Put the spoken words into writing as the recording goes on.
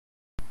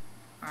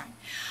Right.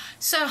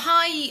 So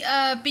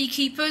hi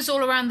beekeepers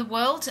all around the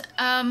world.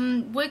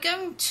 We're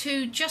going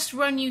to just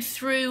run you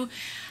through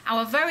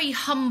our very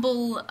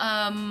humble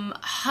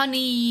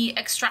honey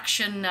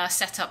extraction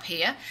setup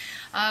here.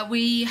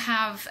 We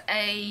have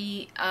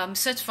a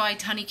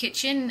certified honey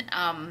kitchen,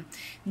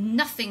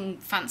 nothing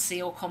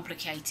fancy or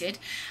complicated,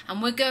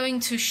 and we're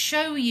going to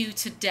show you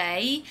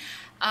today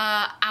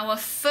our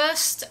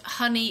first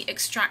honey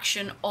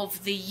extraction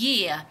of the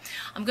year.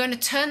 I'm going to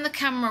turn the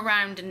camera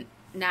around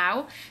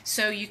now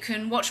so you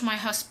can watch my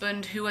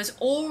husband, who has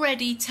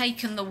already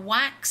taken the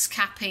wax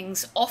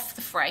cappings off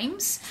the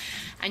frames,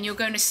 and you're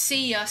going to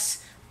see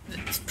us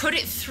put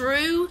it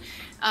through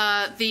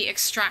the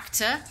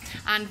extractor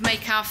and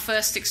make our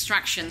first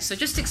extraction. So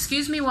just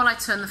excuse me while I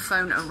turn the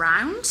phone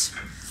around.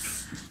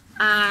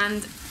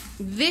 And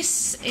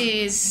this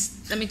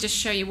is, let me just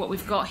show you what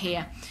we've got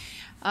here.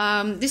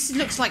 This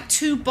looks like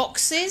 2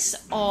 boxes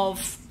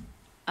of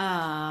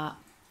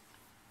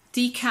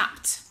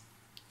decapped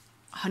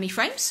honey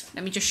frames.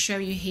 Let me just show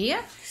you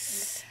here.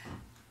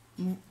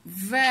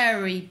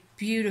 Very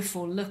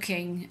beautiful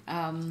looking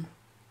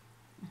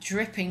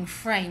dripping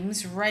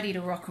frames ready to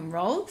rock and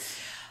roll.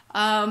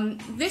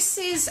 This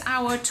is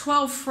our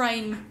 12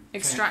 frame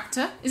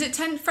extractor. Is it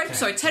 10 frame?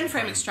 Sorry, 10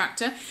 frame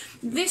extractor.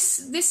 This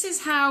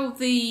is how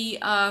the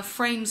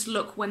frames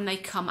look when they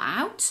come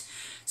out.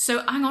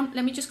 So hang on,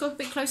 let me just go a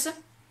bit closer.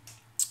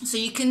 So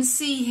you can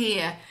see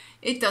here,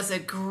 it does a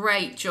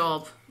great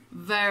job.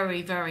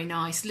 Very, very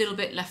nice. Little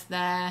bit left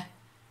there.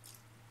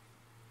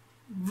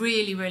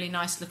 Really, really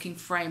nice looking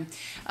frame.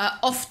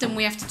 Often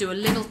we have to do a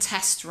little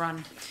test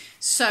run.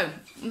 So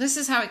this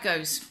is how it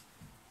goes.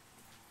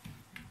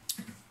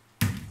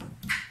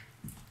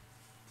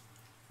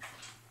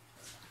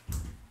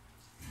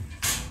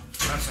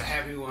 That's a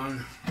heavy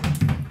one.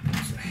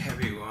 That's a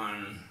heavy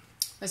one.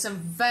 There's some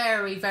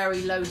very,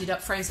 very loaded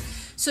up frames.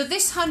 So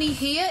this honey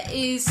here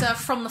is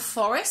from the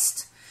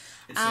forest.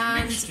 It's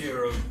a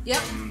mixture of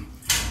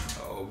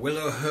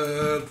willow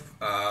herb,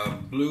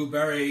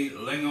 blueberry,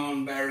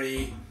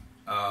 lingonberry,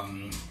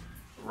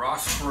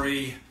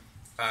 raspberry,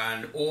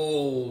 and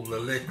all the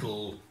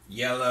little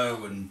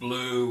yellow and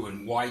blue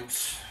and white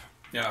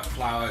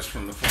flowers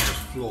from the forest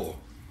floor.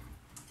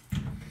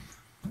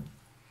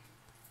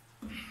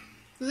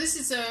 So this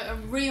is a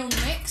real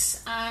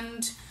mix,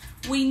 and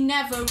we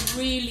never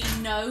really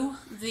know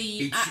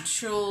the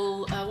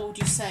actual, what would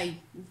you say?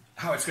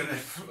 How it's going to,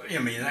 look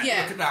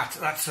at that,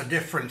 that's a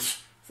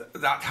difference.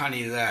 That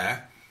honey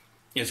there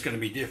is going to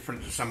be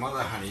different to some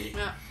other honey.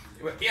 Yeah.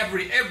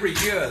 Every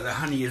year the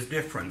honey is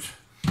different.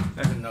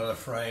 There's another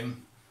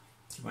frame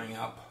coming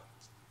up.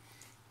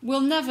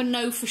 We'll never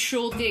know for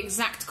sure the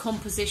exact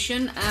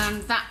composition,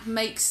 and that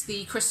makes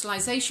the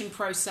crystallization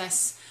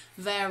process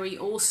vary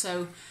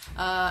also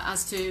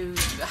as to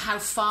how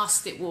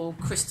fast it will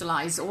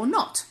crystallize or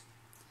not.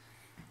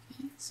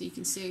 Okay, so you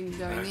can see them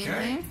going in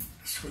here.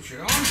 Switch it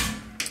on.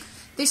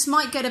 This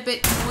might get a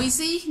bit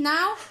noisy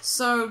now,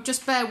 so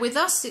just bear with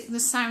us. The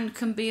sound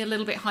can be a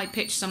little bit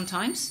high-pitched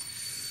sometimes.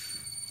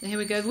 So here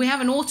we go. We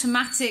have an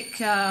automatic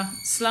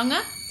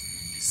slunger.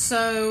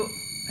 So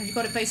have you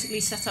got it basically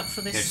set up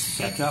for this? It's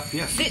set up,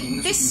 yes.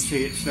 You can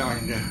see it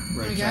starting to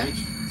rotate.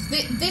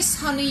 This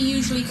honey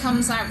usually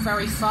comes out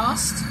very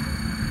fast.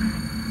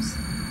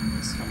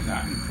 This comes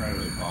out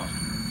incredibly fast.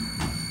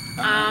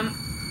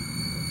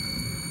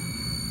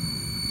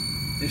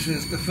 This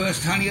is the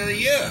first honey of the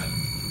year.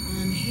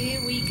 And here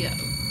we go.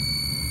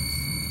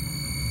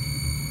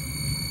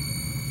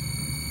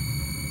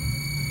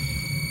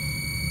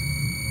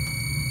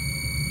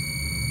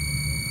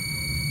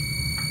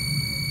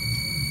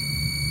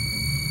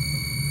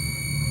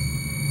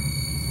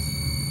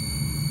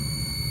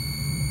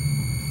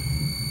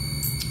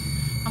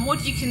 And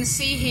what you can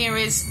see here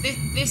is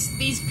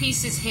these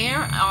pieces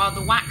here are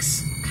the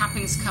wax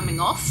cappings coming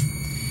off,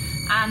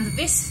 and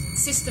this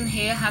system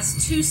here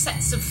has 2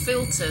 sets of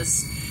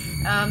filters.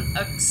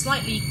 A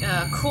slightly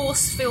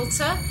coarse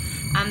filter,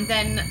 and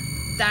then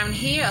down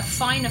here a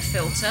finer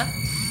filter,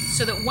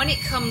 so that when it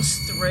comes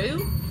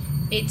through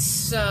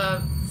it's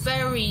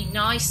very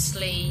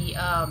nicely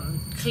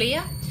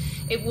clear.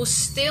 It will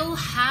still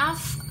have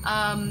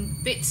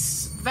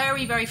bits,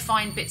 very, very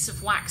fine bits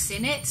of wax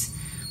in it,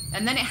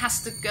 and then it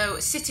has to go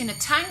sit in a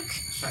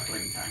tank,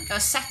 a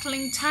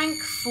settling tank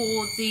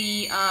for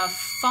the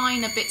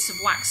finer bits of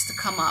wax to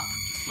come up.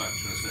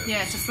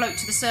 Yeah, to float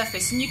to the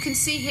surface. And you can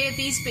see here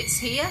these bits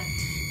here.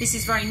 This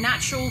is very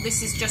natural.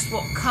 This is just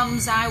what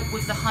comes out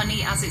with the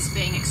honey as it's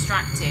being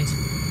extracted.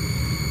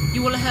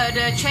 You will have heard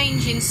a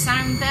change in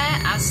sound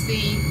there as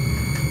the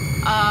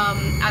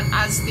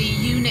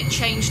unit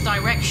changed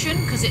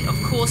direction, because it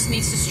of course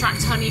needs to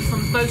extract honey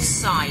from both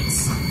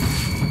sides. Do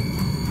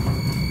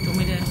you want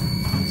me to?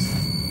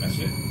 That's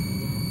it.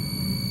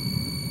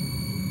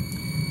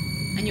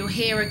 And you'll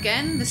hear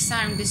again the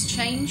sound is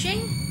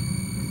changing.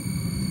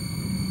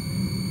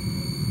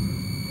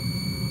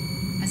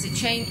 As it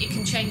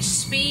can change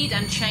speed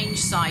and change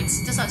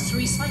sides. It does that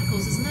 3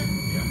 cycles, isn't it?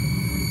 Yeah.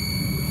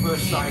 The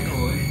first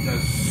cycle it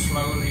does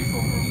slowly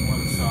from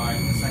one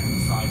side. The second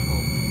cycle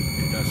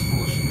it does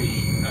force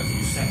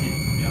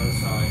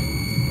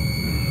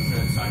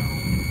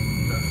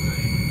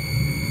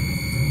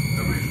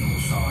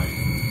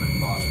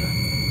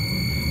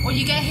What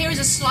you get here is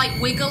a slight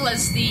wiggle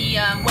as the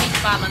weight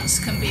balance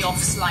can be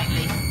off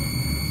slightly.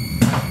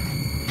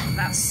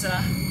 That's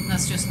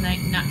just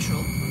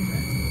natural.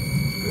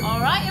 Okay. All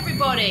right,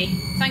 everybody.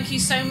 Thank you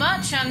so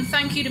much, and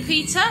thank you to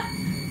Peter.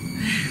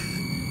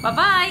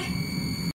 Bye-bye.